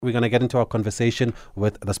we're going to get into our conversation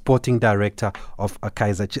with the sporting director of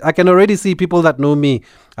Kaizer Chiefs. I can already see people that know me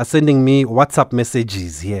are sending me WhatsApp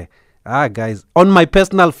messages here. Guys, on my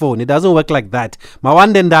personal phone, it doesn't work like that.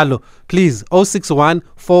 Mawande Ndalo, please, 061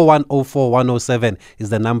 4104 107 is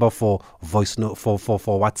the number for voice note for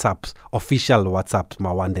WhatsApps, official WhatsApps,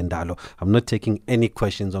 Mawande Ndalo. I'm not taking any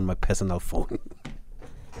questions on my personal phone.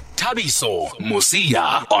 Thabiso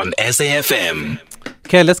Mosia on SAFM.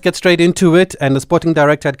 Okay, let's get straight into it. And the sporting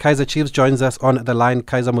director at Kaizer Chiefs joins us on the line,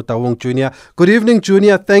 Kaizer Motaung Jr. Good evening,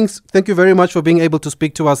 Junior. Thank you very much for being able to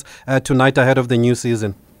speak to us tonight ahead of the new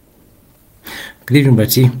season. Good evening,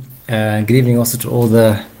 Bertie. Good evening also to all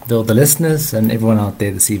the listeners and everyone out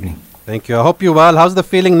there this evening. Thank you. I hope you're well. How's the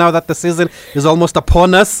feeling now that the season is almost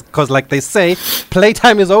upon us? Because like they say,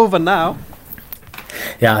 playtime is over now.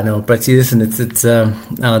 Yeah, I know, Bertie. Listen, this is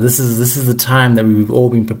the time that we've all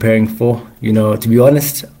been preparing for. You know, to be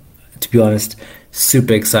honest,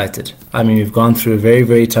 super excited. I mean, we've gone through a very,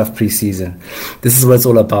 very tough preseason. This is what it's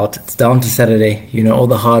all about. It's down to Saturday. You know, all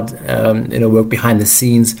the hard, work behind the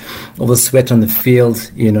scenes, all the sweat on the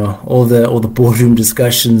field. You know, all the boardroom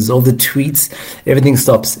discussions, all the tweets. Everything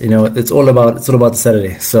stops. You know, it's all about the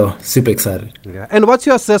Saturday. So super excited. Yeah. And what's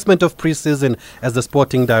your assessment of preseason as the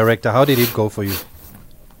sporting director? How did it go for you?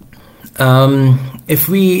 If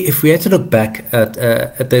we had to look back at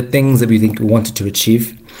the things that we think we wanted to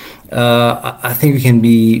achieve, I think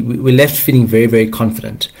we're left feeling very, very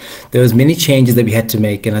confident. There was many changes that we had to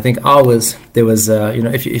make, and I think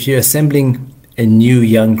if you're assembling a new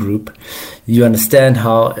young group, you understand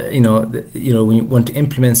how when you want to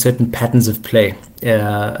implement certain patterns of play,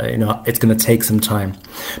 it's going to take some time.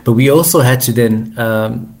 But we also had to then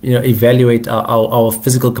evaluate our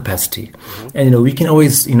physical capacity, and we can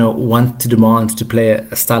always want to demand to play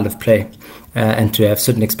a style of play. And to have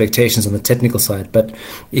certain expectations on the technical side. But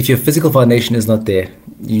if your physical foundation is not there,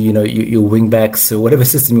 your wing backs or whatever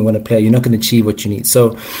system you want to play, you're not going to achieve what you need.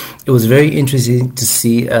 So it was very interesting to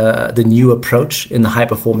see the new approach in the high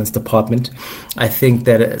performance department. I think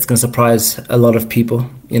that it's going to surprise a lot of people.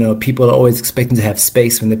 People are always expecting to have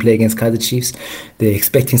space when they play against Kaizer Chiefs. They're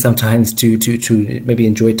expecting sometimes to maybe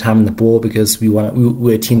enjoy time on the ball because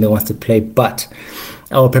we're a team that wants to play. But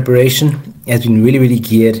our preparation has been really, really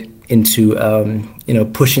geared into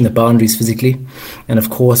pushing the boundaries physically, and of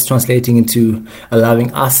course translating into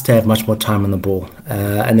allowing us to have much more time on the ball,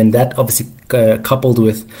 and then that obviously coupled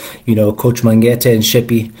with Coach Mangete and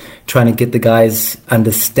Shepi trying to get the guys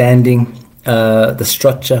understanding the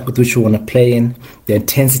structure with which we want to play in, the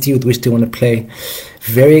intensity with which they want to play.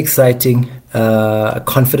 Very exciting,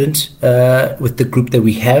 confident with the group that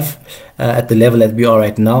we have at the level that we are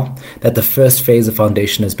right now, that the first phase of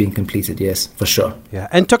foundation has been completed, yes, for sure. Yeah,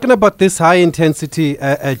 and talking about this high intensity,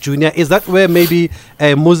 Junior, is that where maybe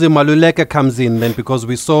Muzi Maluleke comes in then? Because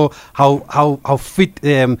we saw how fit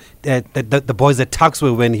the boys at Tuks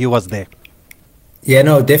were when he was there. Yeah,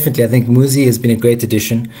 no, definitely. I think Muzi has been a great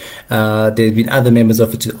addition. There have been other members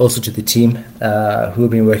of it also to the team who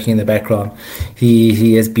have been working in the background.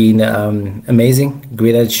 He has been amazing,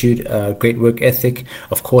 great attitude, great work ethic.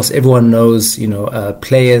 Of course, everyone knows,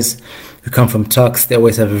 players who come from Tuks, they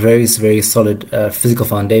always have a very, very solid physical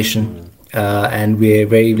foundation. And we're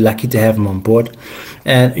very lucky to have him on board.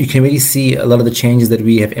 And you can really see a lot of the changes that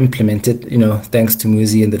we have implemented, thanks to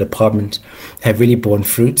Muzi and the department, have really borne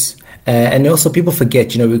fruits. And also people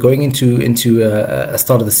forget, we're going into a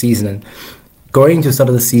start of the season, and going into the start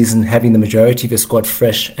of the season, having the majority of your squad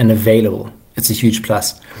fresh and available, it's a huge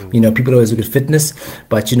plus. People always look at fitness,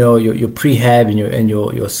 but your prehab and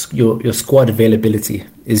your squad availability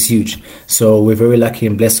is huge. So we're very lucky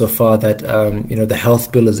and blessed so far that the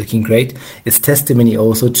health bill is looking great. It's testimony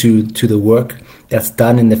also to the work that's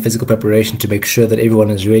done in the physical preparation to make sure that everyone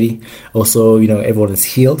is ready. Also, everyone is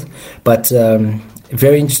healed, but.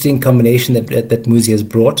 Very interesting combination that Muzi has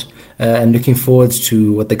brought, and looking forward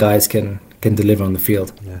to what the guys can deliver on the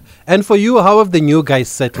field. Yeah. And for you, how have the new guys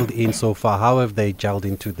settled in so far? How have they gelled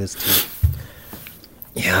into this team?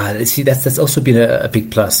 Yeah, see, that's also been a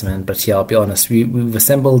big plus, man. But yeah, I'll be honest, we've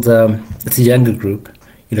assembled, it's a younger group.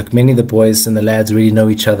 Many of the boys and the lads really know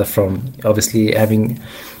each other from obviously having,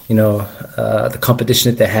 the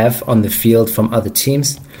competition that they have on the field from other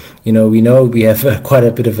teams. We know we have quite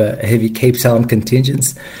a bit of a heavy Cape Town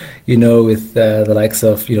contingent, with the likes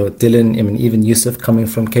of, Dylan, even Yusuf coming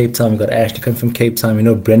from Cape Town. We've got Ashley coming from Cape Town.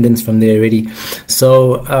 Brendan's from there already.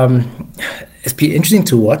 So it's been interesting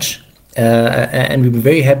to watch. And we've been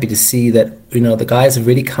very happy to see that, the guys have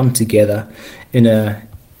really come together in a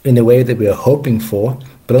way that we were hoping for,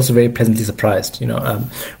 but also very pleasantly surprised.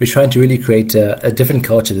 We're trying to really create a different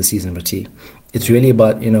culture this season, Rati. It's really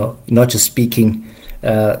about, not just speaking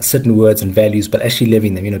certain words and values, but actually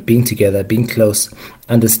living them, being together, being close,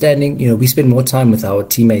 understanding, we spend more time with our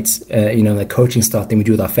teammates, the coaching staff than we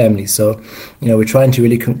do with our families. So, we're trying to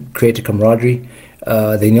really create a camaraderie.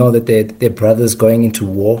 They know that they're brothers going into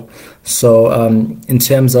war. So in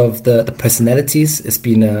terms of the personalities, it's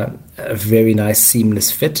been a very nice,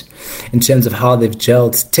 seamless fit. In terms of how they've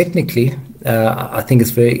gelled technically, I think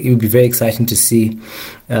it would be very exciting to see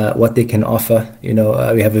what they can offer.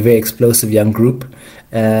 We have a very explosive young group,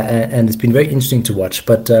 and it's been very interesting to watch.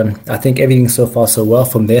 But I think everything's so far so well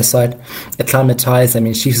from their side. Acclimatized. I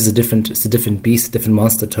mean, Chiefs is a different beast, a different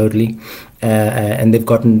monster totally, and they've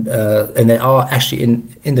gotten and they are actually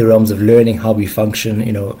in the realms of learning how we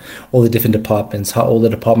function. All the different departments, how all the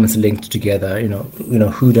departments are linked together.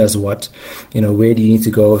 Who does what. Where do you need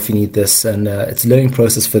to go if you need this, and it's a learning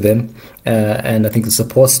process for them. And I think the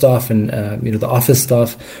support staff and the office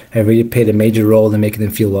staff have really played a major role in making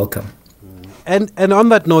them feel welcome. And on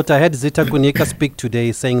that note, I had Zitha Kunyeka speak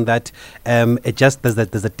today saying that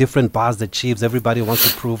there's a different buzz, the Chiefs. Everybody wants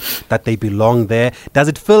to prove that they belong there. Does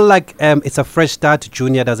it feel like it's a fresh start,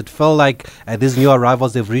 Junior? Does it feel like these new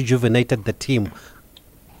arrivals have rejuvenated the team?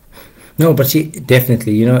 No, but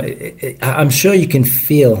definitely, I'm sure you can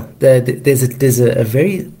feel that there's a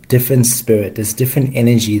very different spirit. There's different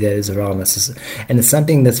energy that is around us, and it's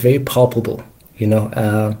something that's very palpable. We don't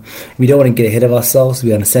want to get ahead of ourselves.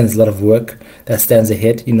 We understand there's a lot of work that stands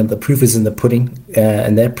ahead. The proof is in the pudding,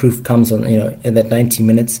 and that proof comes on, in that 90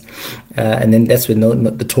 minutes, and then that's when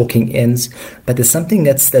the talking ends. But there's something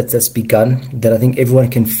that's begun that I think everyone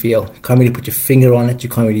can feel. You can't really put your finger on it. You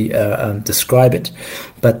can't really describe it.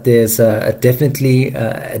 But there's definitely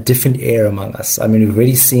a different air among us. I mean, we've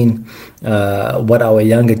already seen what our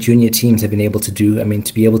younger junior teams have been able to do. I mean,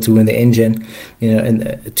 to be able to win the Engine,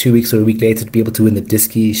 in 2 weeks or a week later, to be able to win the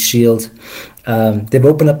Diski Shield. They've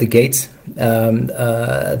opened up the gates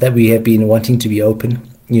that we have been wanting to be open.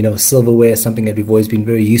 Silverware is something that we've always been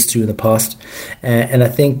very used to in the past. And I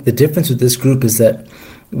think the difference with this group is that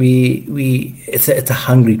it's a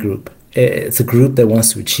hungry group. It's a group that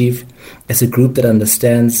wants to achieve. It's a group that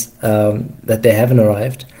understands that they haven't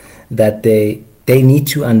arrived, that they need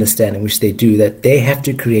to understand, in which they do, that they have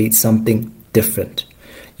to create something different.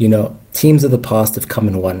 Teams of the past have come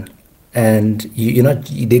and won, and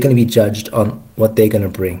they're going to be judged on what they're going to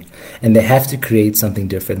bring, and they have to create something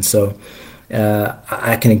different. So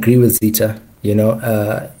I can agree with Zitha.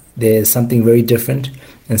 There's something very different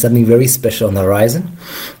and something very special on the horizon,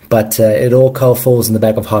 but it all falls in the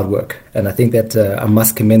back of hard work. And I think that I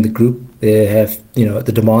must commend the group. They have,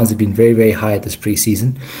 the demands have been very, very high this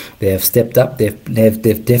preseason. They have stepped up. They've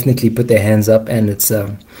definitely put their hands up, and it's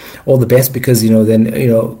all the best because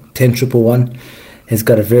 10-1-1 has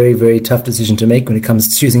got a very, very tough decision to make when it comes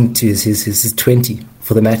to choosing to his 20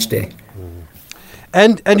 for the match day.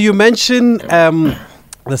 And you mentioned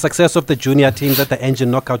the success of the junior teams at the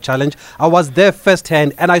Engine Knockout Challenge. I was there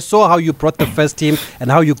firsthand, and I saw how you brought the first team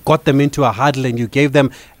and how you got them into a huddle, and you gave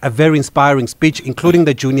them a very inspiring speech, including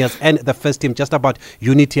the juniors and the first team, just about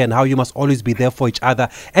unity and how you must always be there for each other.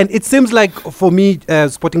 And it seems like, for me,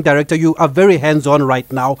 sporting director, you are very hands-on right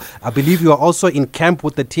now. I believe you are also in camp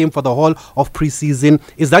with the team for the whole of pre-season.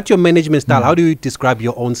 Is that your management style? How do you describe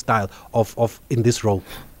your own style of in this role?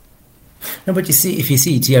 No, but if you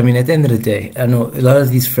see it, I mean, at the end of the day, I know a lot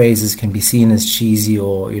of these phrases can be seen as cheesy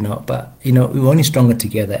but we're only stronger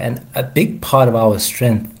together. And a big part of our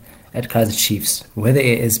strength at Kaizer Chiefs, whether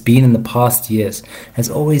it has been in the past years,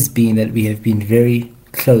 has always been that we have been very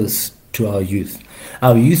close to our youth.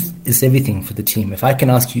 Our youth is everything for the team. If I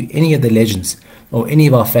can ask you any of the legends or any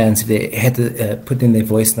of our fans, if they had to put in their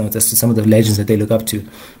voice notes as to some of the legends that they look up to,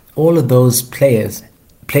 all of those players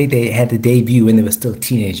had a debut when they were still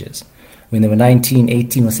teenagers. When they were 19,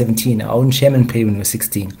 18 or 17. Our own chairman played when he was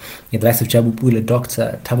 16. The likes of Jabu Pule,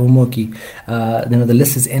 Doctor, Thabo Moki, the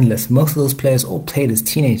list is endless. Most of those players all played as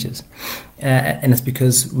teenagers. And it's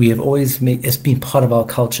because we have always it's been part of our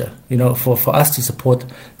culture. For us to support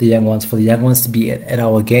the young ones, for the young ones to be at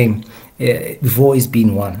our game, we've always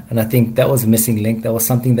been one. And I think that was a missing link. That was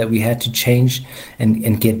something that we had to change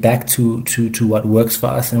and get back to what works for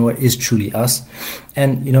us and what is truly us.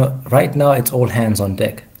 And, right now it's all hands on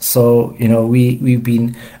deck. So, we've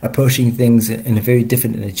been approaching things in a very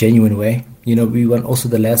different and a genuine way. We want also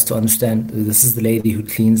the lads to understand this is the lady who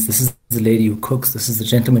cleans, this is the lady who cooks, this is the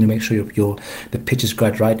gentleman who makes sure the pitch is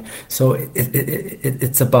quite right. So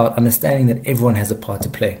it's about understanding that everyone has a part to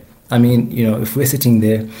play. I mean, if we're sitting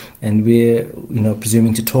there and we're,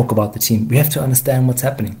 presuming to talk about the team, we have to understand what's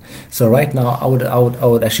happening. So right now, I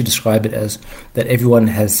would actually describe it as that everyone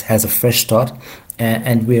has a fresh start,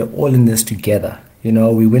 and we're all in this together. You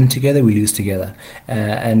know, we win together, we lose together.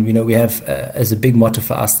 And, you know, we have, as a big motto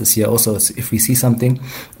for us this year also, is if we see something,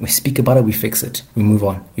 we speak about it, we fix it, we move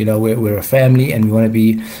on. You know, we're a family, and we want to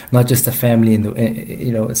be not just a family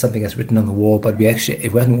you know, something that's written on the wall, but we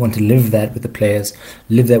want to live that with the players,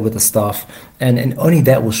 live that with the staff. And only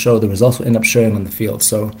that will show, the results will end up showing on the field.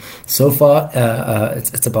 So far,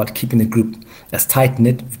 it's about keeping the group as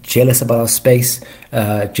tight-knit, jealous about our space,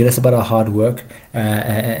 jealous about our hard work,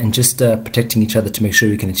 and just protecting each other to make sure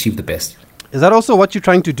we can achieve the best. Is that also what you're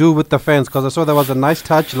trying to do with the fans? Because I saw there was a nice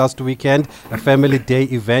touch last weekend, a family day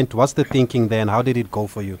event. What's the thinking there, and how did it go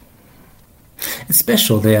for you? It's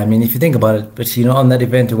special there. I mean, if you think about it, but you know, on that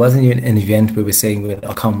event, it wasn't even an event where we're saying,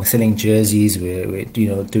 we're selling jerseys, we're you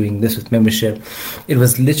know, doing this with membership. It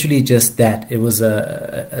was literally just that. It was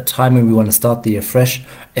a time when we want to start the year fresh.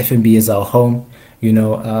 FNB is our home. You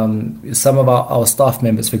know, some of our staff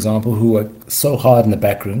members, for example, who work so hard in the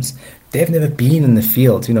back rooms, they've never been in the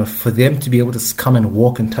field. You know, for them to be able to come and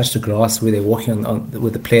walk and touch the grass where they're walking on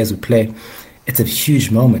with the players who play, it's a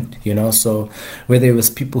huge moment, you know. So whether it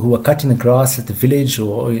was people who were cutting the grass at the village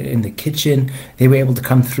or in the kitchen, they were able to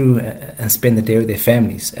come through and spend the day with their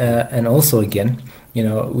families. And also, again, you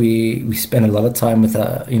know, we spend a lot of time with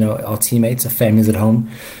our teammates, our families at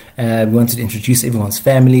home. We wanted to introduce everyone's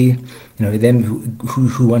family, you know, them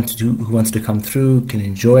who wanted to come through can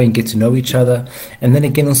enjoy and get to know each other. And then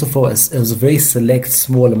again, also for us, it was a very select,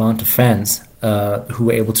 small amount of fans who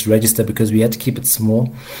were able to register, because we had to keep it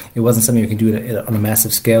small. It wasn't something we can do on a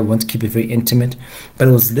massive scale. We wanted to keep it very intimate, but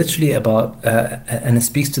it was literally about, and it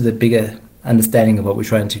speaks to the bigger understanding of what we're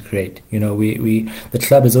trying to create. You know, the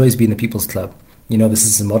club has always been the people's club. You know, this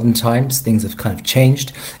is in modern times. Things have kind of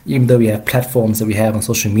changed, even though we have platforms that we have on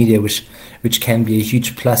social media, which can be a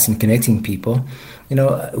huge plus in connecting people. You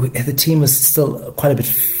know, the team was still quite a bit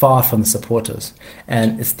far from the supporters,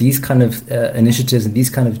 and it's these kind of initiatives and these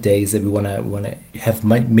kind of days that we want to have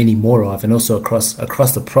many more of, and also across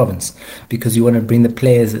the province, because you want to bring the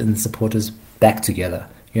players and the supporters back together.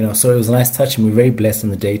 You know, so it was a nice touch, and we're very blessed on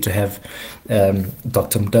the day to have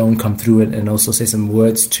Dr. Mdone come through and also say some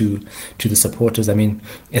words to the supporters. I mean,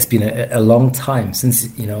 it's been a long time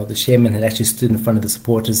since, you know, the chairman had actually stood in front of the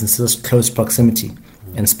supporters in such close proximity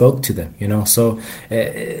and spoke to them. You know, so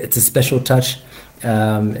it's a special touch.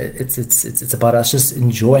 It's about us just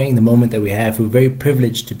enjoying the moment that we have. We're very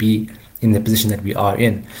privileged to be in the position that we are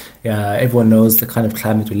in. Everyone knows the kind of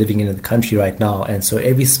climate we're living in the country right now, and so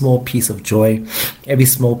every small piece of joy, every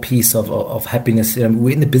small piece of happiness.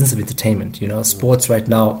 We're in the business of entertainment. You know, sports right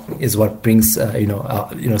now is what brings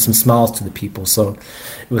some smiles to the people. So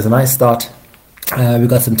it was a nice start. We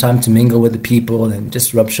got some time to mingle with the people and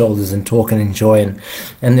just rub shoulders and talk and enjoy,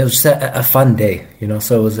 and it was just a fun day, you know.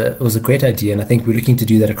 So it was a great idea, and I think we're looking to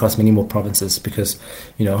do that across many more provinces, because,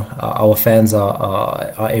 you know, our fans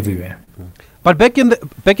are everywhere. But back in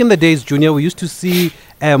the days, Junior, we used to see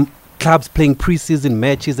clubs playing pre-season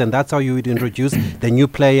matches, and that's how you would introduce the new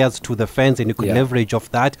players to the fans, and you could leverage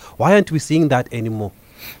off that. Why aren't we seeing that anymore?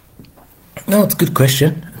 No, it's a good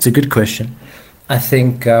question. I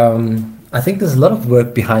think there's a lot of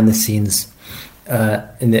work behind the scenes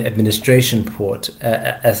in the administration port,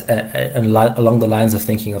 along the lines of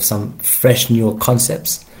thinking of some fresh new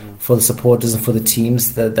concepts for the supporters and for the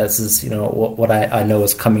teams. That's you know, what I know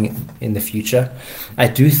is coming in the future. I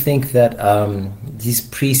do think that these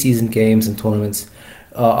pre-season games and tournaments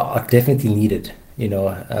are definitely needed, you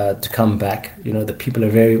know, to come back. You know, the people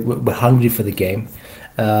we're hungry for the game.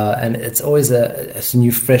 And it's always a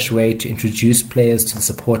new, fresh way to introduce players to the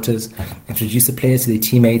supporters, introduce the players to their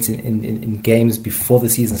teammates in games before the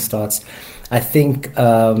season starts. I think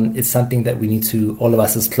it's something that we need to, all of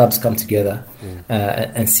us as clubs, come together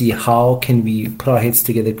and see how can we put our heads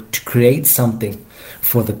together to create something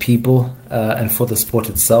for the people and for the sport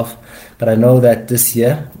itself. But I know that this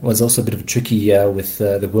year was also a bit of a tricky year with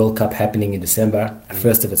the World Cup happening in December,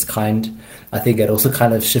 first of its kind. I think it also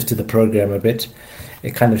kind of shifted the program a bit.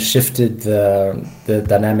 It kind of shifted the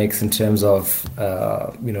dynamics in terms of,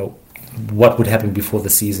 you know, what would happen before the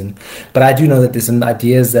season. But I do know that there's some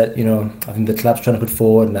ideas that, you know, I think the club's trying to put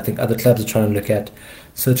forward, and I think other clubs are trying to look at,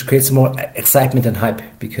 so to create some more excitement and hype,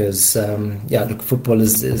 because, look, football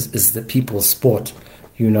is the people's sport,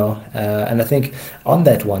 you know. And I think on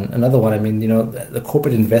that one, another one, I mean, you know, the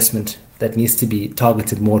corporate investment that needs to be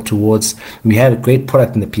targeted more towards. We have a great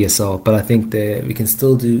product in the PSL, but I think that we can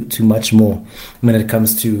still do too much more when it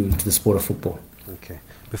comes to the sport of football. Okay.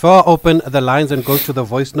 Before I open the lines and go to the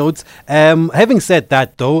voice notes, having said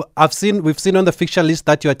that, though, we've seen on the fixture list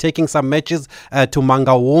that you are taking some matches to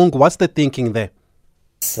Mangaung. What's the thinking there?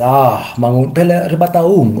 Mangun pele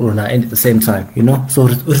ribataung runa and at the same time, you know. So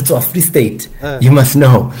it's a Free State. You must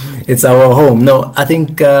know, it's our home. No, I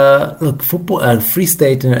think look, football, Free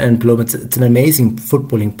State and Bloem, it's an amazing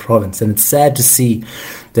footballing province, and it's sad to see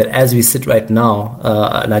that as we sit right now.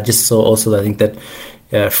 And I just saw also, I think that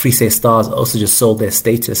Free State Stars also just sold their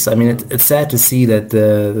status. I mean, it's sad to see that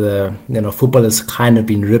the football has kind of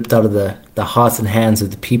been ripped out of the hearts and hands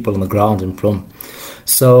of the people on the ground in Bloem.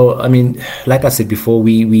 So, I mean, like I said before,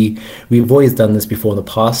 we've always done this before in the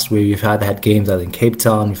past, where we've had games out in Cape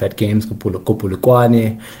Town, we've had games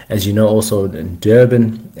Polokwane, as you know, also in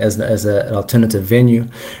Durban as an alternative venue.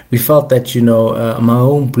 We felt that,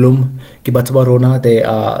 Maung, Bloem, Kibatwa, they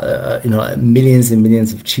are, millions and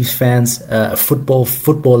millions of Chiefs fans,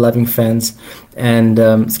 football loving fans, and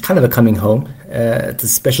it's kind of a coming home. It's a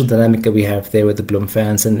special dynamic that we have there with the Bloem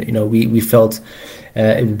fans, and we felt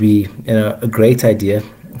it would be a great idea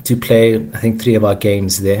to play, I think, 3 of our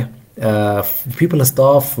games there. People are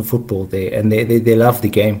starved for football there, and they love the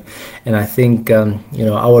game. And I think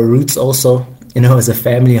our roots also, as a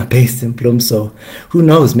family, are based in Bloem. So who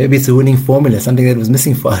knows? Maybe it's a winning formula, something that was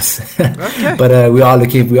missing for us. Okay. But we are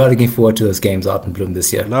looking forward to those games out in Bloem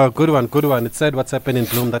this year. No, good one. It's said what's happened in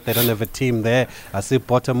Bloem, that they don't have a team there. I see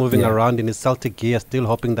Potter moving around in his Celtic gear, still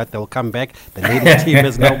hoping that they'll come back. The ladies team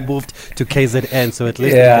has now moved to KZN, so at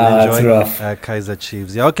least we can enjoy Kaizer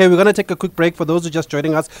Chiefs. Yeah, okay, we're going to take a quick break. For those who are just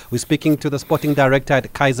joining us, we're speaking to the sporting director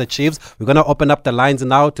at Kaizer Chiefs. We're going to open up the lines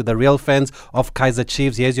now to the real fans of Kaizer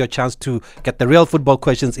Chiefs. Here's your chance to get the real football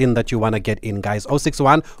questions in that you want to get in, guys.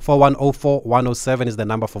 061 4104 107 is the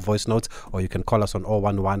number for voice notes, or you can call us on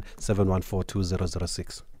 011 714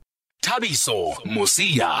 2006. Thabiso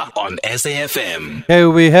Mosia on SAFM. Hey,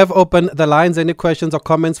 we have opened the lines. Any questions or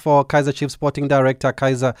comments for Kaizer Chiefs Sporting Director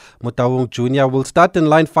Kaizer Motaung Jr.? We'll start in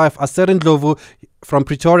line 5. Aserin Dlovu from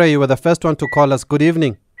Pretoria, you were the first one to call us. Good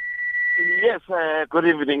evening. Yes, good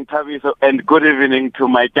evening, Thabiso, and good evening to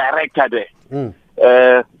my director there.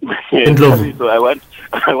 So I want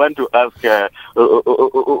to ask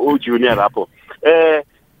Junior Rapo,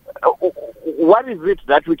 what is it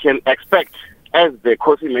that we can expect as the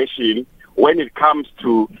coordination when it comes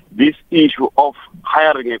to this issue of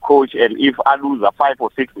hiring a coach, and if I lose 5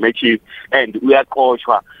 or 6 matches and we are coach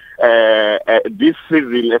this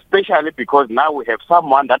season, especially because now we have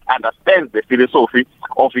someone that understands the philosophy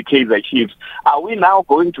of the Kaizer Chiefs, are we now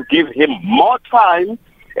going to give him more time?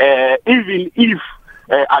 Even if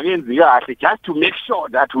just to make sure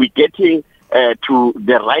that we're getting to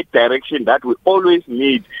the right direction that we always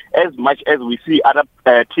need, as much as we see other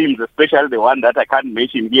teams, especially the one that I can't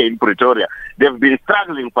mention here in Pretoria. They've been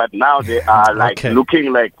struggling, but now they are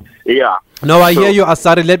looking like, No, I hear you,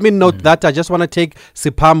 Asari. Let me note that. I just want to take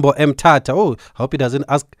Sipambo Mtata. Oh, hope he doesn't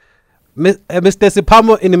ask. Mr.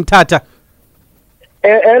 Sipambo in Mtata.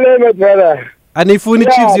 Hello, my brother. And if we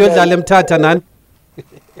Chiefs, you're Mtata, nan.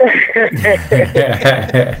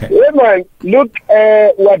 Man, look,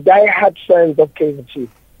 we're die-hard fans of Kaizer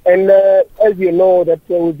Chiefs, and as you know, that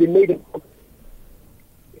will be made.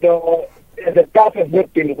 The path has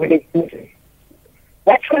not been winning anything.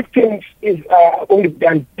 What first things is only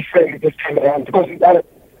done differently this time around, because we've done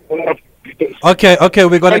a lot of mistakes. Okay,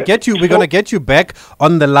 we're gonna get you. We're gonna get you back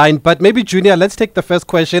on the line, but maybe Junior, let's take the first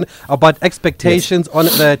question about expectations on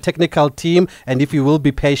the technical team, and if you will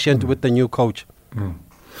be patient with the new coach.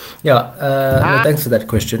 Thanks for that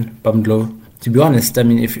question, Bamdlo. To be honest, I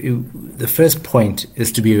mean, the first point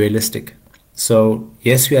is to be realistic. So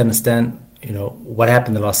yes, we understand, what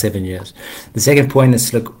happened the last 7 years. The second point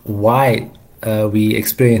is look why we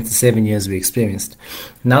experienced the 7 years we experienced.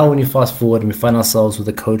 Now, when you fast forward and we find ourselves with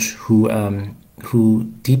a coach who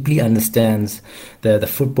deeply understands the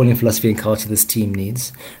footballing philosophy and culture this team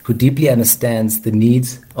needs, who deeply understands the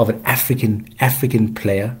needs of an African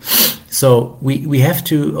player. So we have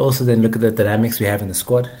to also then look at the dynamics we have in the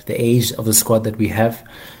squad, the age of the squad that we have,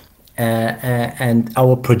 and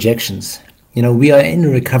our projections. We are in a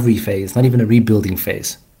recovery phase, not even a rebuilding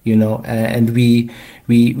phase. And we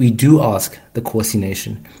do ask the Corsi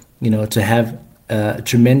Nation, to have a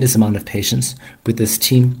tremendous amount of patience with this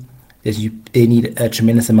team. They need a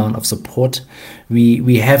tremendous amount of support.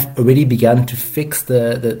 We have already begun to fix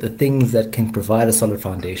the things that can provide a solid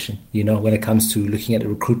foundation, when it comes to looking at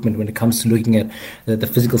recruitment, when it comes to looking at the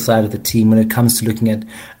physical side of the team, when it comes to looking at,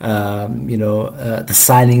 the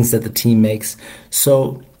signings that the team makes.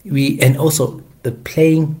 So and also the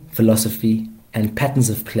playing philosophy and patterns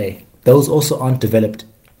of play, those also aren't developed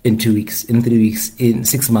in 2 weeks, in 3 weeks, in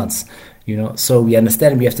 6 months. So we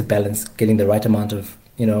understand we have to balance getting the right amount of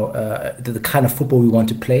the kind of football we want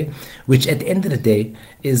to play, which at the end of the day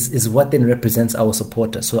is what then represents our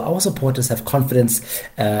supporters. So our supporters have confidence,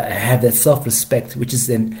 have that self-respect, which is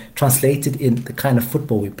then translated in the kind of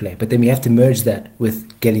football we play. But then we have to merge that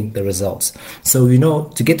with getting the results. So,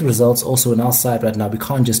 to get the results also on our side right now, we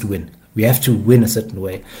can't just win. We have to win a certain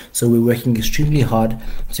way. So we're working extremely hard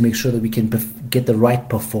to make sure that we can get the right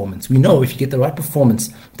performance. We know if you get the right performance,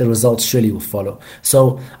 the results surely will follow.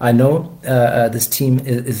 So I know this team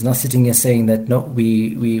is not sitting here saying that, no,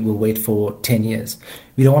 we will wait for 10 years.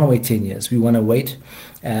 We don't want to wait 10 years. We want to wait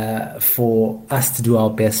for us to do our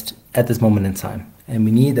best at this moment in time. And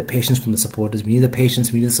we need the patience from the supporters. We need the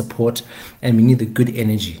patience, we need the support, and we need the good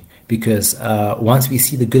energy. Because once we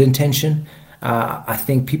see the good intention, I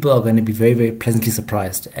think people are going to be very, very pleasantly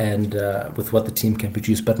surprised and with what the team can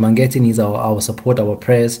produce. But Mangete needs our support, our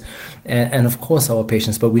prayers, and of course our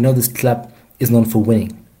patience. But we know this club is known for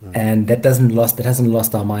winning, and that hasn't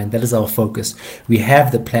lost our mind. That is our focus. We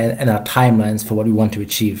have the plan and our timelines for what we want to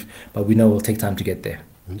achieve, but we know it will take time to get there.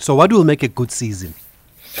 So what will make a good season,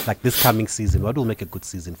 like this coming season? What will make a good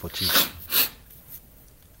season for Chiefs?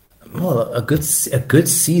 Well, a good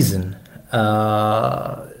season.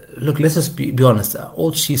 Look, let's just be honest.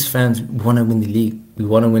 All Chiefs fans want to win the league. We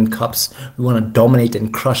want to win cups. We want to dominate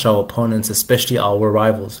and crush our opponents, especially our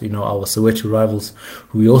rivals, our Soweto rivals,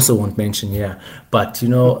 who we also won't mention here. But,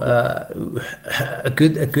 a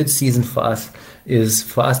good season for us is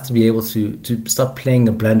for us to be able to start playing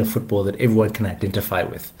a blend of football that everyone can identify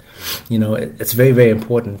with. It's very, very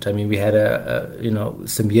important. I mean, we had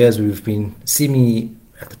some years where we've been seemingly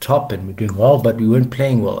at the top and we're doing well, but we weren't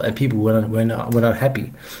playing well and people were not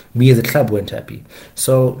happy. We as a club weren't happy.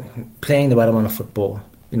 So playing the right amount of football,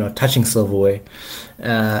 touching silverware,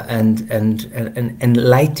 and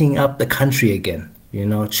lighting up the country again,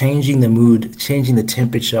 changing the mood, changing the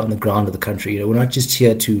temperature on the ground of the country. We're not just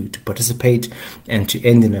here to participate and to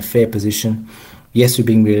end in a fair position. Yes, we're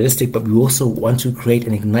being realistic, but we also want to create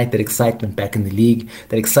and ignite that excitement back in the league,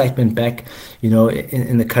 that excitement back,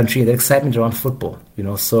 in the country, that excitement around football,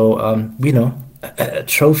 So, a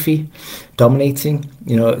trophy, dominating,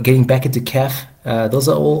 getting back into CAF, those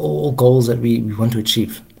are all goals that we want to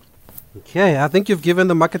achieve. Okay, I think you've given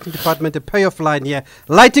the marketing department a payoff line here.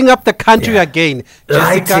 Lighting up the country again.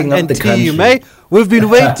 Jessica and team, eh? We've been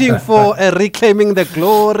waiting for reclaiming the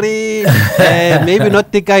glory. Maybe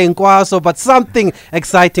not Tika in Kwaso, but something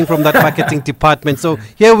exciting from that marketing department. So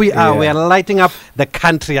here we are. We are lighting up the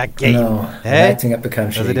country again. Lighting up the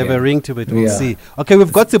country. Does it have a ring to it? We'll see. Okay,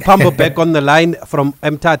 we've got Sipambo back on the line from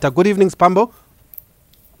Mtata. Good evening, Sipambo.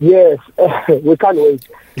 Yes, we can't wait.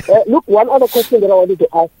 Look, one other question that I wanted to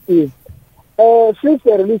ask is, since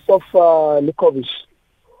the release of Likovic,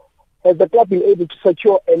 has the club been able to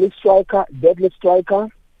secure any striker, deadly striker?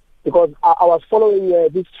 Because I was following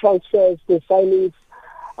these transfers, the signings.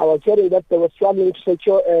 I was hearing that they were struggling to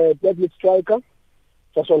secure a deadly striker.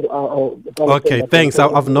 Just want to, okay, thanks.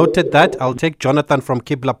 I've noted that. I'll take Jonathan from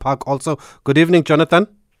Kibla Park also. Good evening, Jonathan.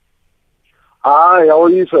 Hi, how are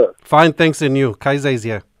you, sir? Fine, thanks, and you? Kaiser is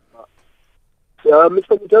here.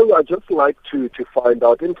 Mr. Mutelu, I'd just like to find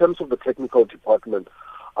out, in terms of the technical department,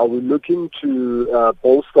 are we looking to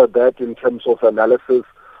bolster that in terms of analysis,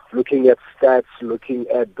 looking at stats, looking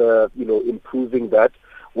at improving that?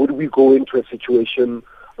 Would we go into a situation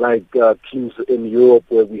like teams in Europe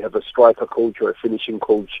where we have a striker coach or a finishing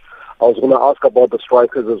coach? I was going to ask about the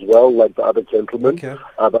strikers as well, like the other gentlemen,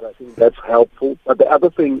 but I think that's helpful. But the other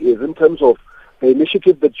thing is, in terms of the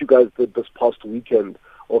initiative that you guys did this past weekend,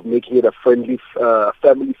 of making it a friendly,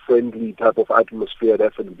 family-friendly type of atmosphere at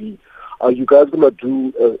F&B. Are you guys going to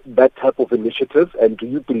do that type of initiative? And do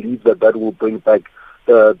you believe that will bring back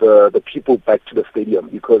the people back to the stadium?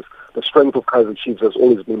 Because the strength of Kaizer Chiefs has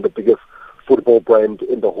always been the biggest football brand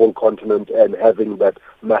in the whole continent and having that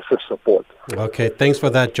massive support. Okay, thanks for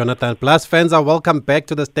that, Jonathan. Plus, fans are welcome back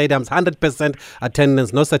to the stadiums. 100%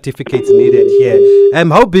 attendance, no certificates needed here.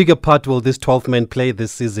 How big a part will this 12th man play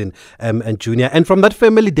this season, and Junior? And from that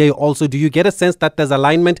family day also, do you get a sense that there's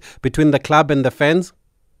alignment between the club and the fans?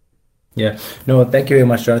 Yeah, no, thank you very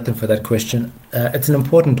much, Jonathan, for that question. It's an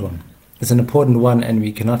important one. It's an important one, and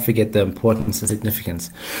we cannot forget the importance and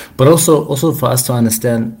significance. But also for us to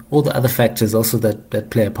understand all the other factors also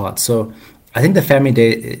that play a part. So I think the Family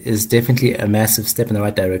Day is definitely a massive step in the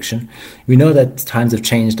right direction. We know that times have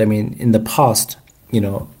changed. I mean, in the past,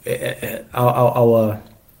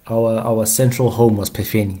 our central home was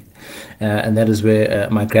Pefeni. And that is where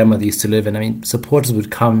my grandmother used to live. And I mean, supporters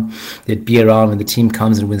would come, they'd be around when the team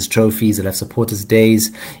comes and wins trophies, they'll have supporters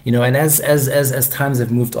days, and as times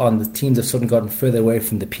have moved on, the teams have sort of gotten further away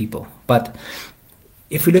from the people. But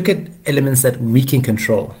if we look at elements that we can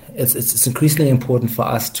control, it's increasingly important for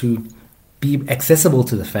us to be accessible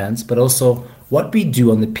to the fans, but also what we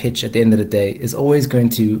do on the pitch at the end of the day is always going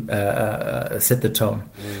to set the tone.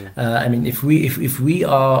 I mean, if we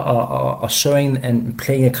are showing and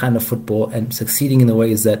playing a kind of football and succeeding in the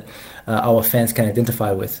ways that our fans can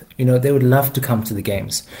identify with, they would love to come to the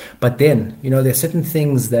games. But then, there are certain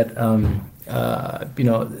things that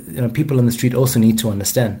people on the street also need to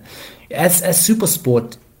understand. As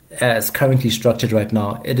SuperSport as currently structured right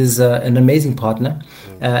now, it is an amazing partner,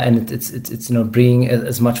 and it's bringing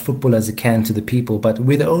as much football as it can to the people. But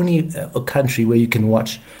we're the only country where you can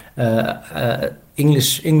watch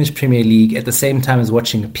English Premier League at the same time as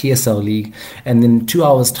watching a PSL league, and in 2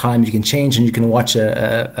 hours time you can change and you can watch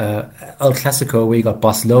a El Clasico where you got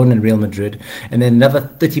Barcelona and Real Madrid, and then another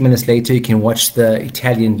 30 minutes later you can watch the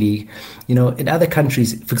Italian league. In other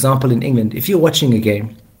countries, for example in England, if you're watching a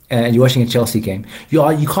game and you're watching a Chelsea game,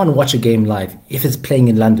 you can't watch a game live if it's playing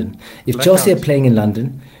in London. If Chelsea are playing in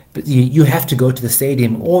London, but you have to go to the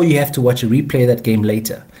stadium or you have to watch a replay of that game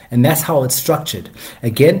later. And that's how it's structured.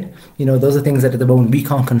 Again, those are things that at the moment we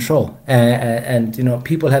can't control. And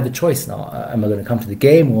people have the choice now. Am I going to come to the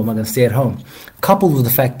game or am I going to stay at home? Coupled with the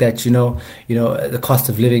fact that, the cost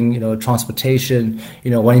of living, transportation,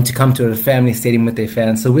 wanting to come to a family stadium with their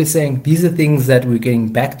fans. So we're saying these are things that we're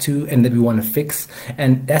getting back to and that we want to fix.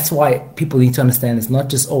 And that's why people need to understand it's not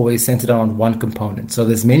just always centered on one component. So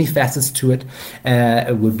there's many facets to it.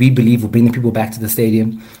 What we believe will bring the people back to the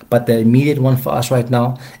stadium. But the immediate one for us right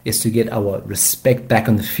now is to get our respect back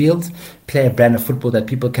on the field, play a brand of football that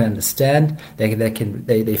people can understand,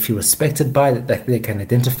 they feel respected by, that they can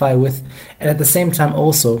identify with, and at the same time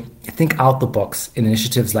also think out the box in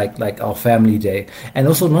initiatives like our Family Day, and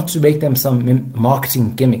also not to make them some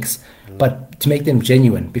marketing gimmicks, but to make them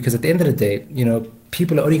genuine, because at the end of the day,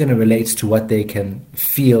 people are only going to relate to what they can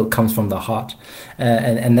feel comes from the heart,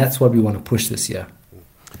 and that's what we want to push this year.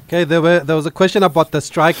 Okay, there was a question about the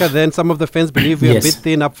striker. Then some of the fans believe we're a bit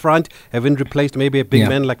thin up front, having replaced maybe a big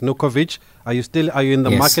man like Nukovic. Are you in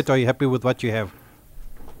the market, or are you happy with what you have?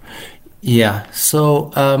 Yeah.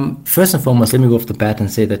 So first and foremost, let me go off the bat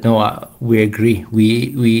and say that no, we agree.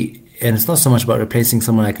 We and it's not so much about replacing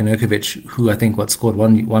someone like Nukovic, who I think scored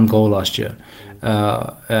one goal last year,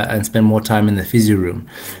 and spent more time in the physio room.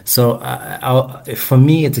 So for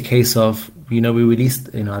me, it's a case of we released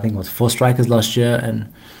I think it was 4 strikers last year,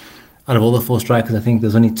 and out of all the 4 strikers, I think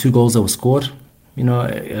there's only 2 goals that were scored.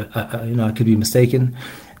 I could be mistaken.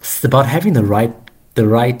 It's about having the right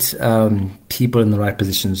people in the right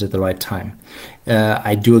positions at the right time.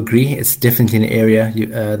 I do agree. It's definitely an area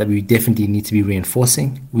that we definitely need to be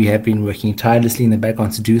reinforcing. We have been working tirelessly in the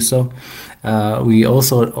background to do so. We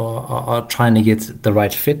also are trying to get the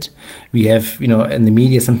right fit. We have, in the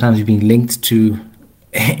media, sometimes we've been linked to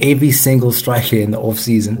every single striker in the off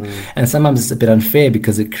season, and sometimes it's a bit unfair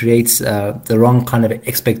because it creates the wrong kind of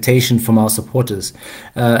expectation from our supporters,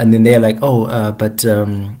 and then they're like, but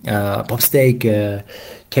Bob Stake,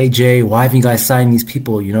 KJ, why haven't you guys signed these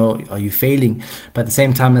people? Are you failing? But at the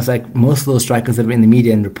same time, it's like most of those strikers that were in the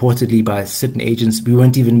media and reportedly by certain agents, we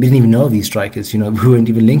didn't even know these strikers. We weren't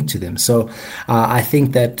even linked to them. So I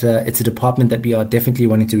think that it's a department that we are definitely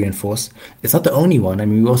wanting to reinforce. It's not the only one. I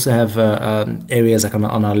mean, we also have areas like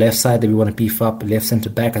on our left side that we want to beef up, left centre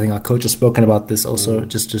back. I think our coach has spoken about this also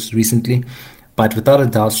just recently. But without a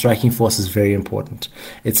doubt, striking force is very important.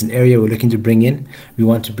 It's an area we're looking to bring in. We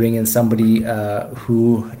want to bring in somebody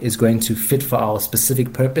who is going to fit for our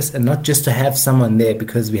specific purpose, and not just to have someone there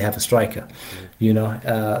because we have a striker.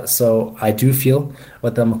 So I do feel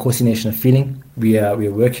what the Makosi Nation are feeling. We are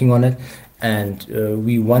working on it, and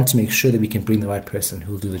we want to make sure that we can bring the right person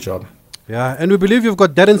who will do the job. Yeah, and we believe you've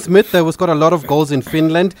got Darren Smith who's got a lot of goals in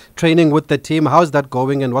Finland, training with the team. How's that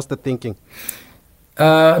going, and what's the thinking?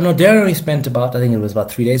 No, Darren only spent about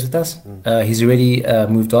 3 days with us. He's already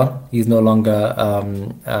moved on. He's no longer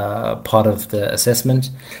part of the assessment.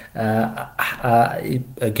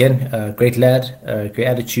 Again, great lad, great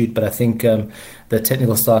attitude, but I think the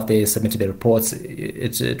technical staff, they submitted their reports.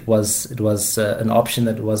 It was an option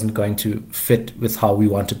that wasn't going to fit with how we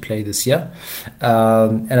want to play this year.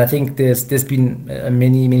 And I think there's been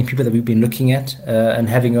many people that we've been looking at and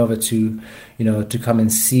having over to come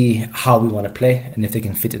and see how we want to play and if they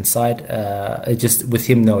can fit inside. With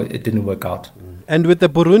him, no, it didn't work out. And with the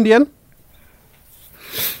Burundian?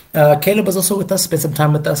 Caleb was also with us, spent some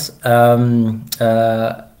time with us.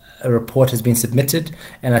 A report has been submitted,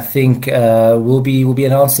 and I think we'll be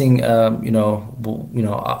announcing our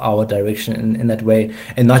direction in that way,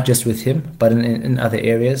 and not just with him, but in other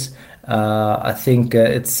areas. I think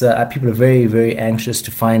it's people are very, very anxious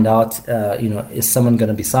to find out, is someone going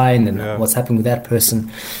to be signed and what's happening with that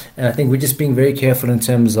person. And I think we're just being very careful in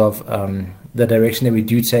terms of the direction that we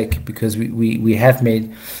do take, because we have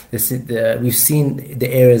made this. We've seen the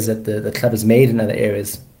errors that the club has made in other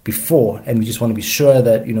areas before, and we just want to be sure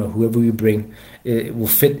that whoever we bring it will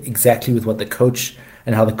fit exactly with what the coach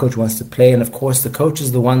and how the coach wants to play. And of course, the coach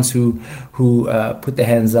is the ones who put their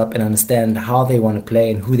hands up and understand how they want to play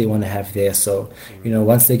and who they want to have there. So,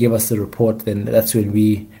 once they give us the report, then that's when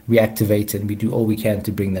we reactivate and we do all we can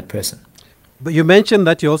to bring that person. But you mentioned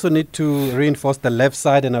that you also need to reinforce the left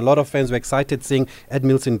side, and a lot of fans were excited seeing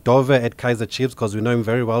Edmilson Dove at Kaizer Chiefs, because we know him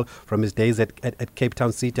very well from his days at Cape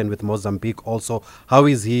Town City and with Mozambique also. How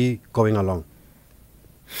is he going along?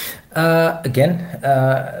 Again,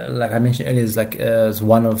 like I mentioned earlier, is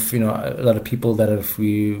one of a lot of people that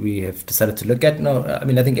we have decided to look at. No, I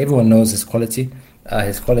mean, I think everyone knows his quality.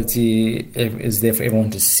 His quality is there for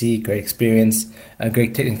everyone to see. Great experience, a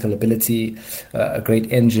great technical ability, a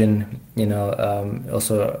great engine.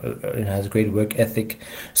 Also has a great work ethic.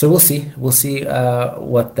 So we'll see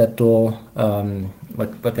what that door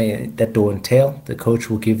what may that door entail. The coach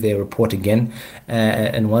will give their report again,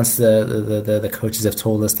 and once the coaches have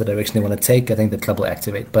told us the direction they want to take, I think the club will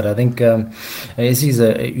activate. But I think he's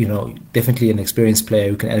definitely an experienced player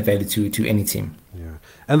who can add value to any team.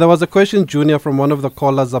 And there was a question, Junior, from one of the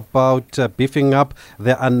callers about beefing up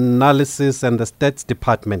the analysis and the stats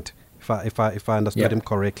department, if I understood him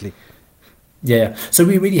correctly. Yeah. So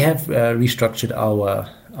we really have restructured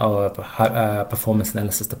our performance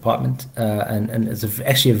analysis department, and it's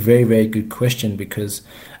actually a very, very good question, because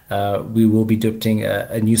we will be adopting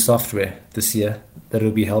a new software this year that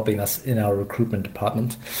will be helping us in our recruitment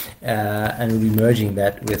department, and we'll be merging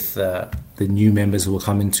that with the new members who will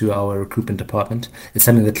come into our recruitment department. It's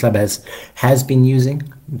something the club has been using,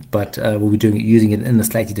 but we'll be using it in a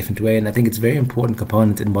slightly different way. And I think it's a very important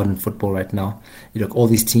component in modern football right now. All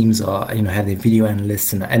these teams are have their video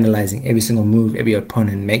analysts and are analyzing every single move every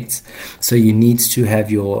opponent makes. So you need to have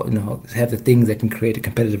have the things that can create a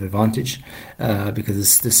competitive advantage,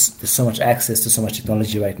 because there's so much access to so much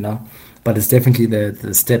technology right now. But it's definitely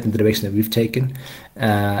the step in the direction that we've taken,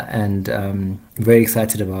 and very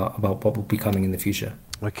excited about what will be coming in the future.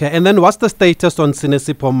 Okay, and then what's the status on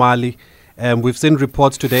Sinesipho Mali? We've seen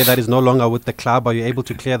reports today that he's no longer with the club. Are you able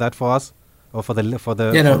to clear that for us, or for the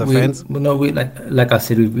fans? No, like I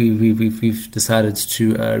said, we've decided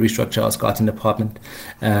to restructure our scouting department,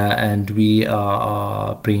 and we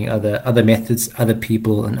are bringing other methods, other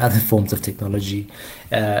people, and other forms of technology,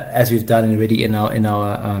 as we've done already in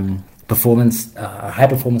our performance, high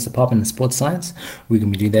performance department in sports science. We're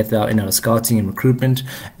going to be doing that now in our scouting and recruitment,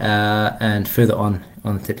 and further on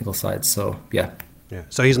the technical side. So yeah.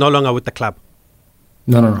 So he's no longer with the club.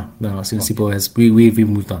 No. Sinesipho has we've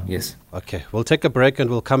moved on. Yes. Okay, we'll take a break and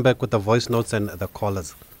we'll come back with the voice notes and the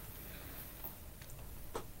callers.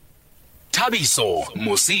 Thabiso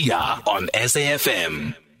Mosia on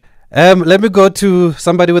SAFM. Let me go to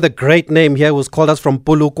somebody with a great name here who's called us from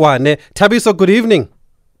Polokwane. Thabiso, good evening.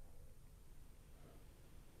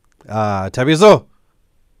 Thabiso,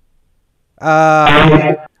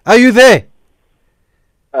 are you there?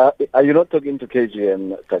 Are you not talking to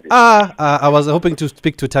KGM, Thabiso? I was hoping to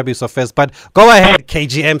speak to Thabiso first, but go ahead,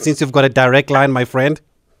 KGM, since you've got a direct line, my friend.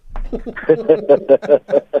 Good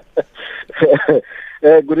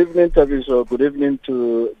evening, Thabiso. Good evening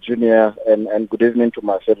to Junior, and good evening to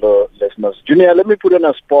my fellow listeners. Junior, let me put on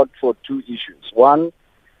a spot for two issues. One,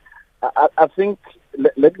 I think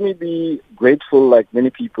let me be grateful, like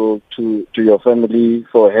many people, to your family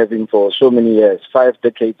for having for so many years, 5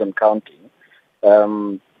 decades and counting,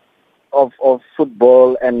 of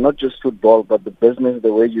football, and not just football, but the business,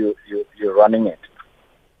 the way you're running it.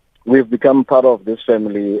 We've become part of this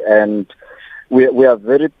family, and we are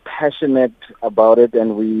very passionate about it,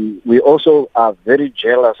 and we also are very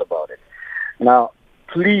jealous about it. Now,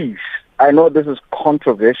 please, I know this is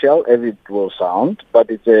controversial as it will sound, but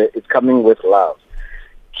it's coming with love.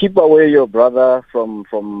 Keep away your brother from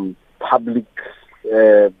public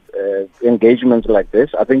engagements like this.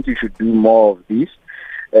 I think you should do more of these.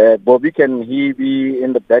 Bobby, can he be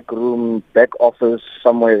in the back room, back office,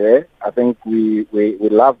 somewhere there? I think we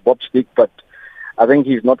love Bob Stick, but I think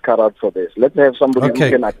he's not cut out for this. Let's have somebody who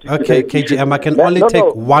can articulate. Okay, KGM, I can only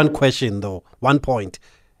take one question, though. 1 point.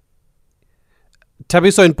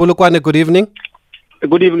 Thabiso in Polokwane, good evening.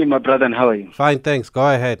 Good evening, my brother, and how are you? Fine, thanks. Go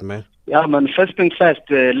ahead, man. Yeah, man. First things first,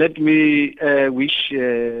 let me wish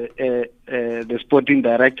the sporting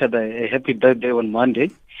director a happy birthday on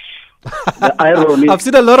Monday. The irony. I've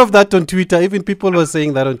seen a lot of that on Twitter. Even people were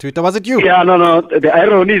saying that on Twitter. Was it you? Yeah, no. The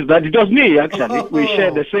irony is that it was me, actually. We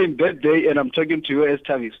share the same birthday, and I'm talking to you as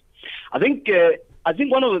Tavis. I think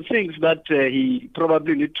one of the things that he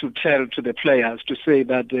probably need to tell to the players to say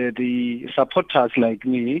that the supporters like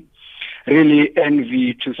me really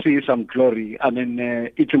envy to see some glory. I mean,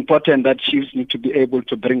 it's important that Chiefs need to be able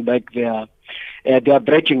to bring back their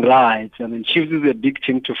breaking rights. I mean, Chiefs is a big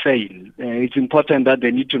team to fail. It's important that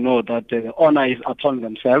they need to know that honor is upon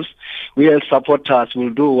themselves. We as supporters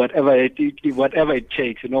will do whatever it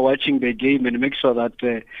takes, watching the game and make sure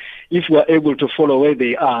that if we are able to follow where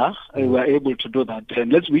they are, we are able to do that.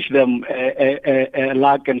 And let's wish them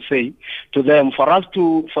luck and say to them, for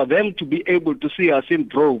them to be able to see us in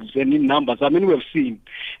droves and in numbers. I mean, we have seen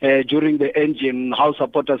during the engine how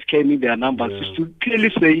supporters came in their numbers. Yeah. To clearly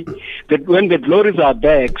say that when the glories are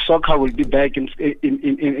back, soccer will be back in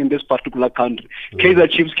this particular country. Kaizer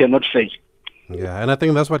Chiefs cannot fail. Yeah, and I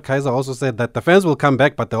think that's what Kaiser also said, that the fans will come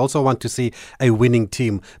back, but they also want to see a winning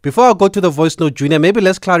team. Before I go to the voice note, Junior, maybe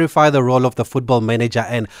let's clarify the role of the football manager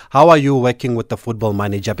and how are you working with the football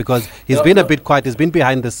manager? Because he's been a bit quiet, he's been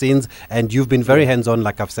behind the scenes, and you've been very hands-on,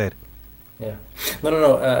 like I've said. Yeah.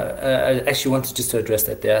 No. I actually wanted just to address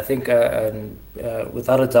that there. I think,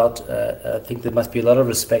 without a doubt, I think there must be a lot of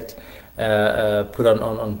respect put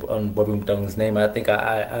on Bobby Mdang's name. I think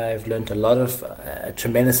I've learned a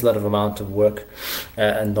tremendous amount of work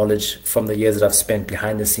and knowledge from the years that I've spent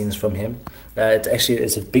behind the scenes from him.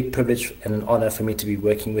 It's a big privilege and an honor for me to be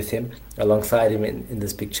working with him, alongside him in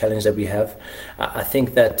this big challenge that we have. I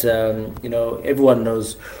think that, everyone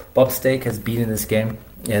knows Bob Stake has been in this game.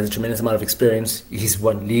 He has a tremendous amount of experience. He's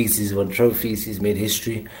won leagues, he's won trophies, he's made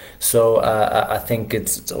history. So I think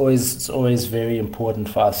it's always very important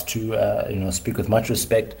for us to speak with much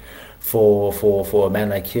respect for a man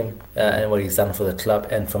like him and what he's done for the club.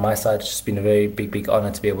 And from my side, it's just been a very big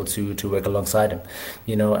honor to be able to work alongside him.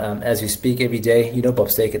 As we speak every day,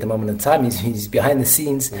 Bob Stake at the moment in time, he's behind the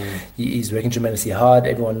scenes. He's working tremendously hard.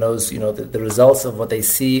 Everyone knows, the results of what they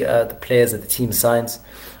see, the players that the team signs.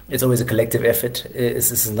 It's always a collective effort.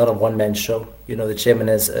 This is not a one-man show. The chairman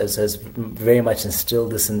has very much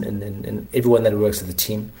instilled this in everyone that works at the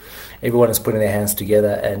team. Everyone is putting their hands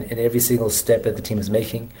together, and in every single step that the team is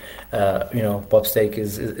making, Bob Stake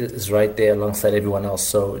is right there alongside everyone else.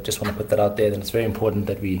 So just want to put that out there. And it's very important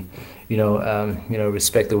that we,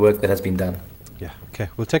 respect the work that has been done. Yeah. Okay.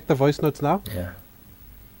 We'll take the voice notes now. Yeah.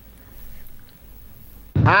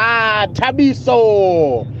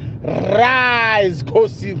 Tabiso, rise,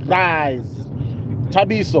 Kosi, rise.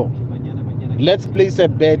 Tabiso, let's place a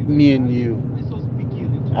bet, me and you.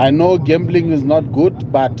 I know gambling is not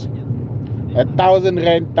good, but 1,000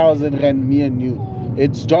 rand, me and you.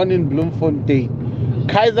 It's John in Bloemfontein.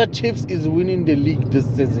 Kaizer Chiefs is winning the league this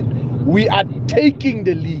season. We are taking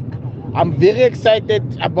the league. I'm very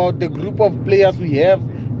excited about the group of players we have.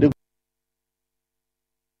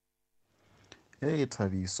 Hey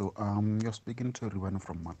Tabiso, you're speaking to Riwan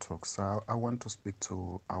from Matox. I want to speak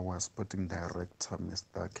to our sporting director,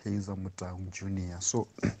 Mr. Kaizer Motau Jr. So,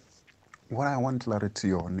 what I want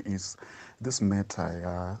clarity on is this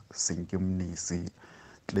matter, Sinkimnisi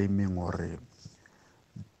claiming or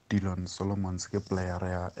Dylan Solomon's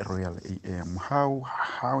player Royal AM.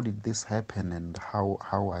 How did this happen, and how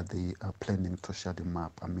are they planning to shut him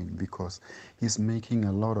up? I mean, because he's making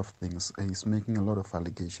a lot of things, he's making a lot of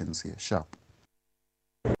allegations here. Sharp.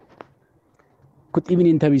 Good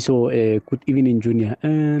evening, Tabiso. Good evening, Junior.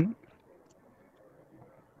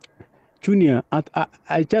 Junior,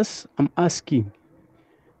 I'm asking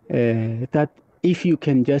that if you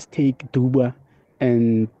can just take Duba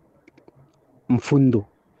and Mfundo,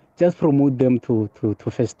 just promote them to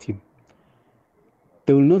first team.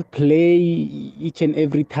 They will not play each and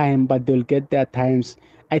every time, but they'll get their times.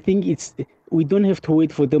 I think we don't have to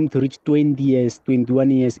wait for them to reach 20 years,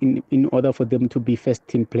 21 years in order for them to be first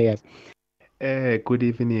team players. Good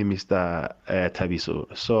evening, Mr. Tabiso.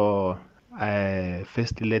 So,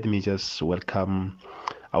 firstly, let me just welcome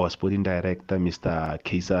our sporting director, Mr.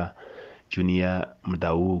 Kaizer Junior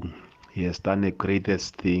Mdau. He has done the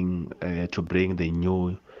greatest thing to bring the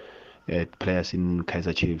new players in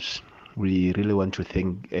Kaizer Chiefs. We really want to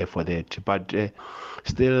thank for that. But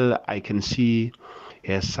still, I can see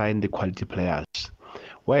he has signed the quality players.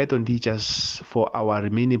 Why don't he just, for our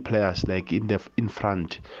remaining players, like in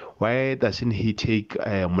front, why doesn't he take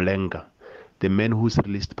Mulenga, the man who's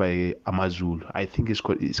released by Amazulu? I think it's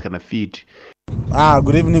gonna fit.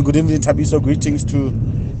 Good evening, Tabiso.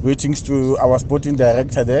 Greetings to our sporting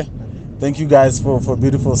director there. Thank you guys for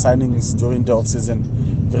beautiful signings during the off season.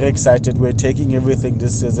 Very excited. We're taking everything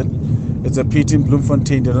this season. it's a pity in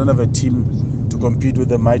Bloemfontein they don't have a team to compete with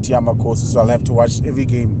the mighty Amakhosi, so I'll have to watch every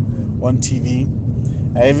game on TV.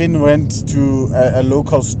 I even went to a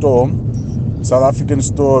local store, South African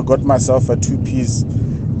store, got myself a 2-piece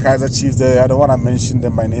Kaizer Chiefs there. I don't want to mention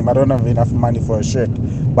them by name. I don't have enough money for a shirt,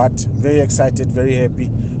 but very excited, very happy,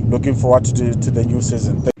 looking forward to the new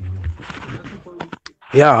season.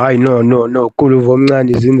 Yeah, I know. Kulu Vomnan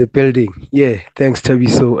is in the building. Yeah, thanks,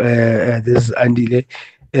 Tabiso. This is Andile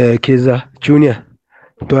Kaizer Junior.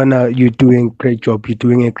 Dwana, you're doing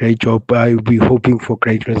a great job. I'll be hoping for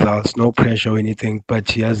great results. No pressure or anything,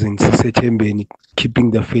 but he hasn't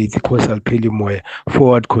keeping the faith. Because I'll pay you more.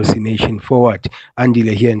 Forward, Kosi Nation. Forward.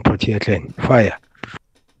 Andile here in Protea Clan. Fire.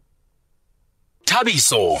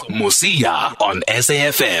 Tabiso Mosia on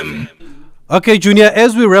SAFM. Okay, Junior,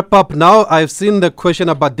 as we wrap up now, I've seen the question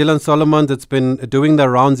about Dylan Solomons. It's been doing the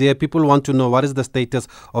rounds here. People want to know what is the status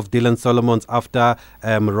of Dylan Solomons after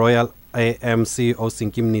Royal AM CEO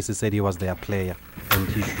Sinkim Nisi said he was their player and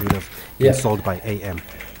he should have been sold by AM.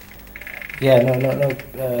 Yeah,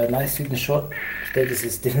 no. Nice and short. Status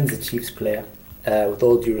is Dylan's a Chiefs player. With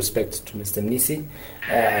all due respect to Mr. Nisi,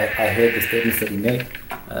 I heard the statements that he made.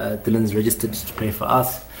 Dylan's registered to play for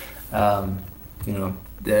us.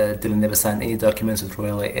 Dylan never signed any documents with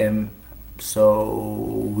Royal AM, so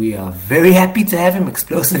we are very happy to have him.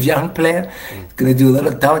 Explosive young player, going to do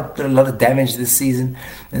a lot of damage this season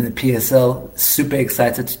in the PSL. Super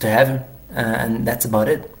excited to have him, and that's about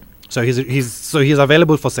it. So he's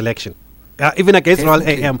available for selection, even against Royal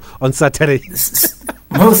AM on Saturday.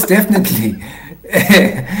 Most definitely,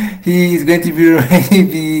 he's going to be.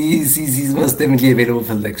 He's most definitely available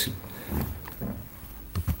for selection.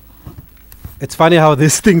 It's funny how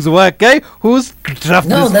these things work, eh? Who's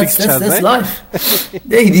drafting these pictures? No, that's life.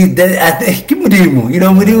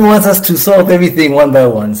 Mudimu wants us to solve everything one by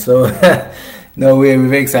one. So, no, we're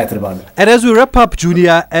very excited about it. And as we wrap up,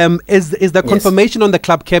 Junior, is the confirmation on the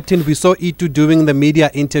club captain? We saw Itu doing the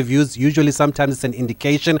media interviews. Usually, sometimes it's an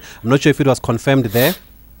indication. I'm not sure if it was confirmed there.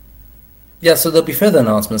 Yeah, so there'll be further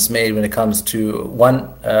announcements made when it comes to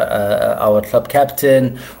our club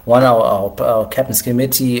captain, our captain's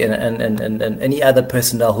committee, and any other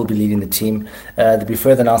personnel who'll be leading the team. There'll be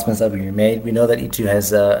further announcements that will be made. We know that Itu has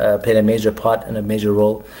played a major part and a major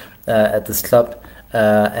role at this club,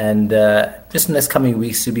 and just in the next coming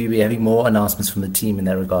weeks, we'll be having more announcements from the team in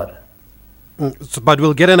that regard. But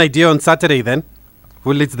we'll get an idea on Saturday then.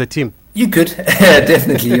 Who leads the team? You could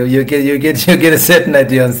definitely. You get a certain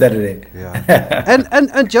idea on Saturday. Yeah.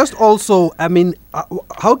 and just also, I mean,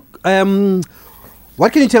 how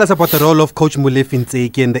what can you tell us about the role of Coach Molefi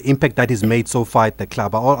Ntseki and the impact that he's made so far at the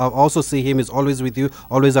club? I also see him is always with you,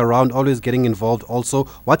 always around, always getting involved. Also,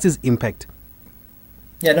 what's his impact?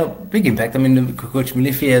 Yeah, no, big impact. I mean, Coach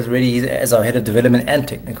Molefi has already, as our head of development and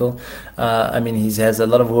technical, he has a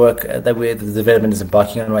lot of work that the development is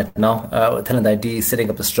embarking on right now. Talent ID,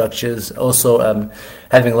 setting up the structures, also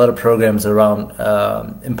having a lot of programs around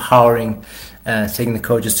empowering, taking the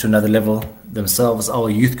coaches to another level themselves, our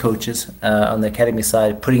youth coaches on the academy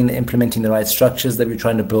side, implementing the right structures that we're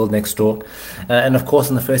trying to build next door. And of course,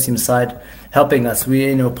 on the first team side, helping us.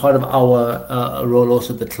 Part of our role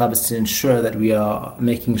also at the club is to ensure that we are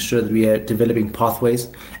making sure that we are developing pathways.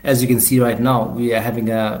 As you can see right now, we are having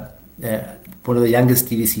one of the youngest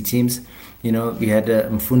DVC teams. We had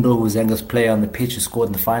Mfundo, who was the youngest player on the pitch, who scored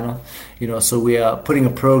in the final. So we are putting a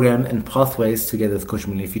program and pathways together with Coach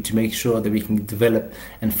Molefi to make sure that we can develop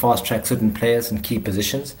and fast track certain players in key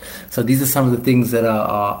positions. So these are some of the things that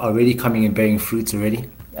are already coming and bearing fruits already.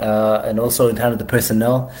 And also in terms of the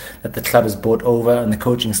personnel that the club has brought over and the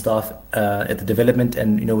coaching staff at the development,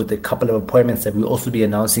 and with a couple of appointments that we'll also be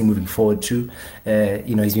announcing moving forward too.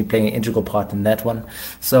 He's been playing an integral part in that one.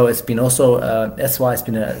 So it's been also that's why it's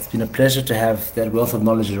been a pleasure to have that wealth of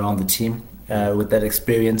knowledge around the team. With that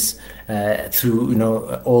experience through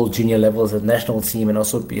all junior levels of the national team, and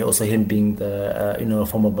also him being the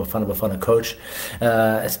former Bafana coach,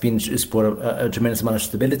 it's brought a tremendous amount of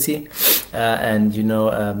stability, and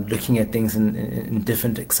looking at things in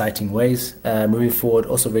different exciting ways. Moving forward,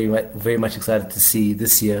 also very much excited to see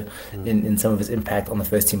this year in some of his impact on the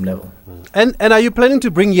first team level. And are you planning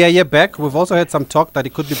to bring Yaya back? We've also had some talk that he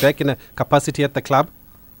could be back in a capacity at the club.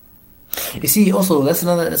 You see, also that's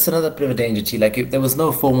another bit of a danger too. Like, if there was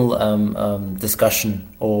no formal discussion,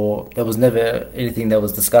 or there was never anything that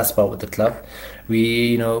was discussed about with the club.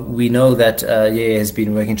 We know that Yaya has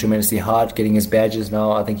been working tremendously hard, getting his badges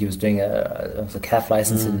now. I think he was doing a CAF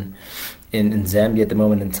license in Zambia at the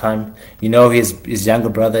moment in time. His younger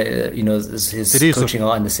brother, is coaching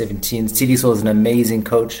our under-17s. Tidiso is an amazing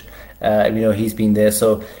coach. He's been there.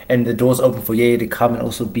 So, and the door's open for Yeye to come and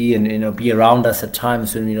also be be around us at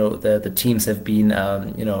times when the teams have been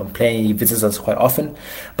playing. He visits us quite often,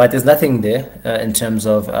 but there's nothing there in terms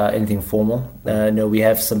of anything formal. We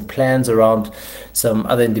have some plans around some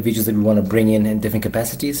other individuals that we want to bring in different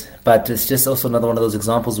capacities, but it's just also another one of those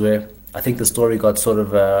examples where I think the story got sort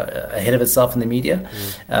of ahead of itself in the media.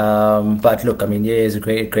 But look, Yeye is a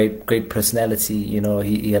great personality.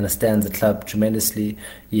 He understands the club tremendously.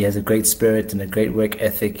 He has a great spirit and a great work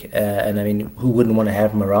ethic. And who wouldn't want to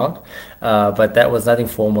have him around? But that was nothing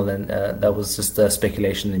formal, and that was just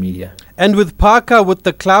speculation in the media. And with Parker, with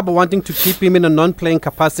the club wanting to keep him in a non-playing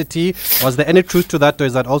capacity, was there any truth to that, or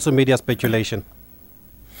is that also media speculation?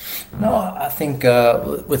 No, I think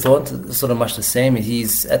with Horn, sort of much the same.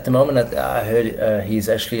 He's at the moment. I heard he's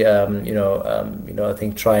actually, I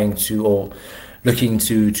think trying to or looking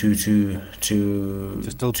to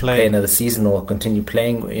still play another season or continue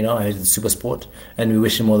playing. He's Super Sport, and we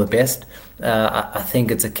wish him all the best. I think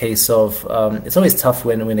it's a case of it's always tough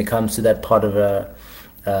when it comes to that part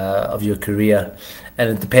of your career, and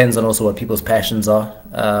it depends on also what people's passions are.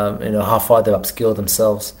 How far they've upskilled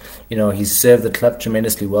themselves. He's served the club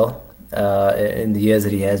tremendously well in the years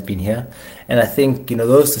that he has been here, and I think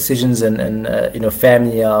those decisions and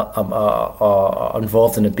family are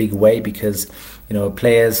involved in a big way, because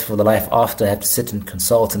players for the life after have to sit and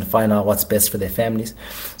consult and find out what's best for their families.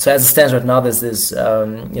 So as it stands right now, there's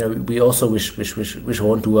we also wish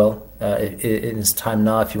Horn well in his time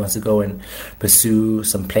now, if he wants to go and pursue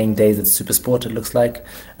some playing days at Super Sport, it looks like.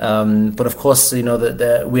 But of course, we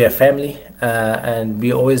are family, and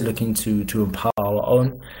we're always looking to empower our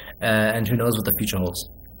own, and who knows what the future holds.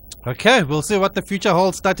 Okay, we'll see what the future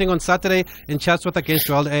holds starting on Saturday in Chatsworth against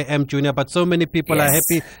Jwel AM Junior. But so many people are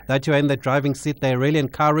happy that you are in the driving seat. They're really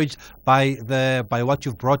encouraged by what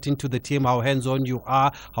you've brought into the team, how hands-on you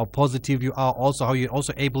are, how positive you are, also how you're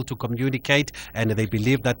also able to communicate, and they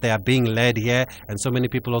believe that they are being led here. And so many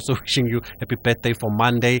people also wishing you happy birthday for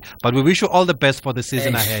Monday. But we wish you all the best for the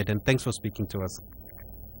season ahead, and thanks for speaking to us.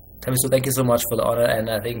 So thank you so much for the honor, and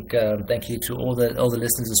I think thank you to all the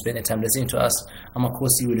listeners who spend their time listening to us. Of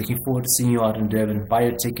course, we're looking forward to seeing you out in Durban. Buy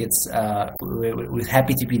your tickets. We're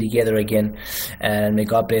happy to be together again, and may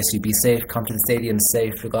God bless you. Be safe. Come to the stadium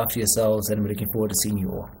safe. Look after yourselves, and we're looking forward to seeing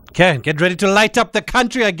you all. Okay, get ready to light up the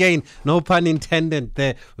country again. No pun intended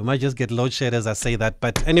there. We might just get load shed as I say that.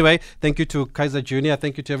 But anyway, thank you to Kaizer Junior.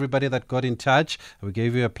 Thank you to everybody that got in touch. We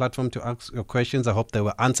gave you a platform to ask your questions. I hope they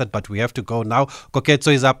were answered, but we have to go now.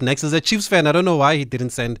 Koketso is up next. As a Chiefs fan, I don't know why he didn't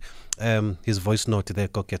send his voice note there,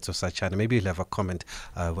 Koketso Sachana. Maybe he'll have a comment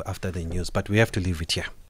after the news, but we have to leave it here.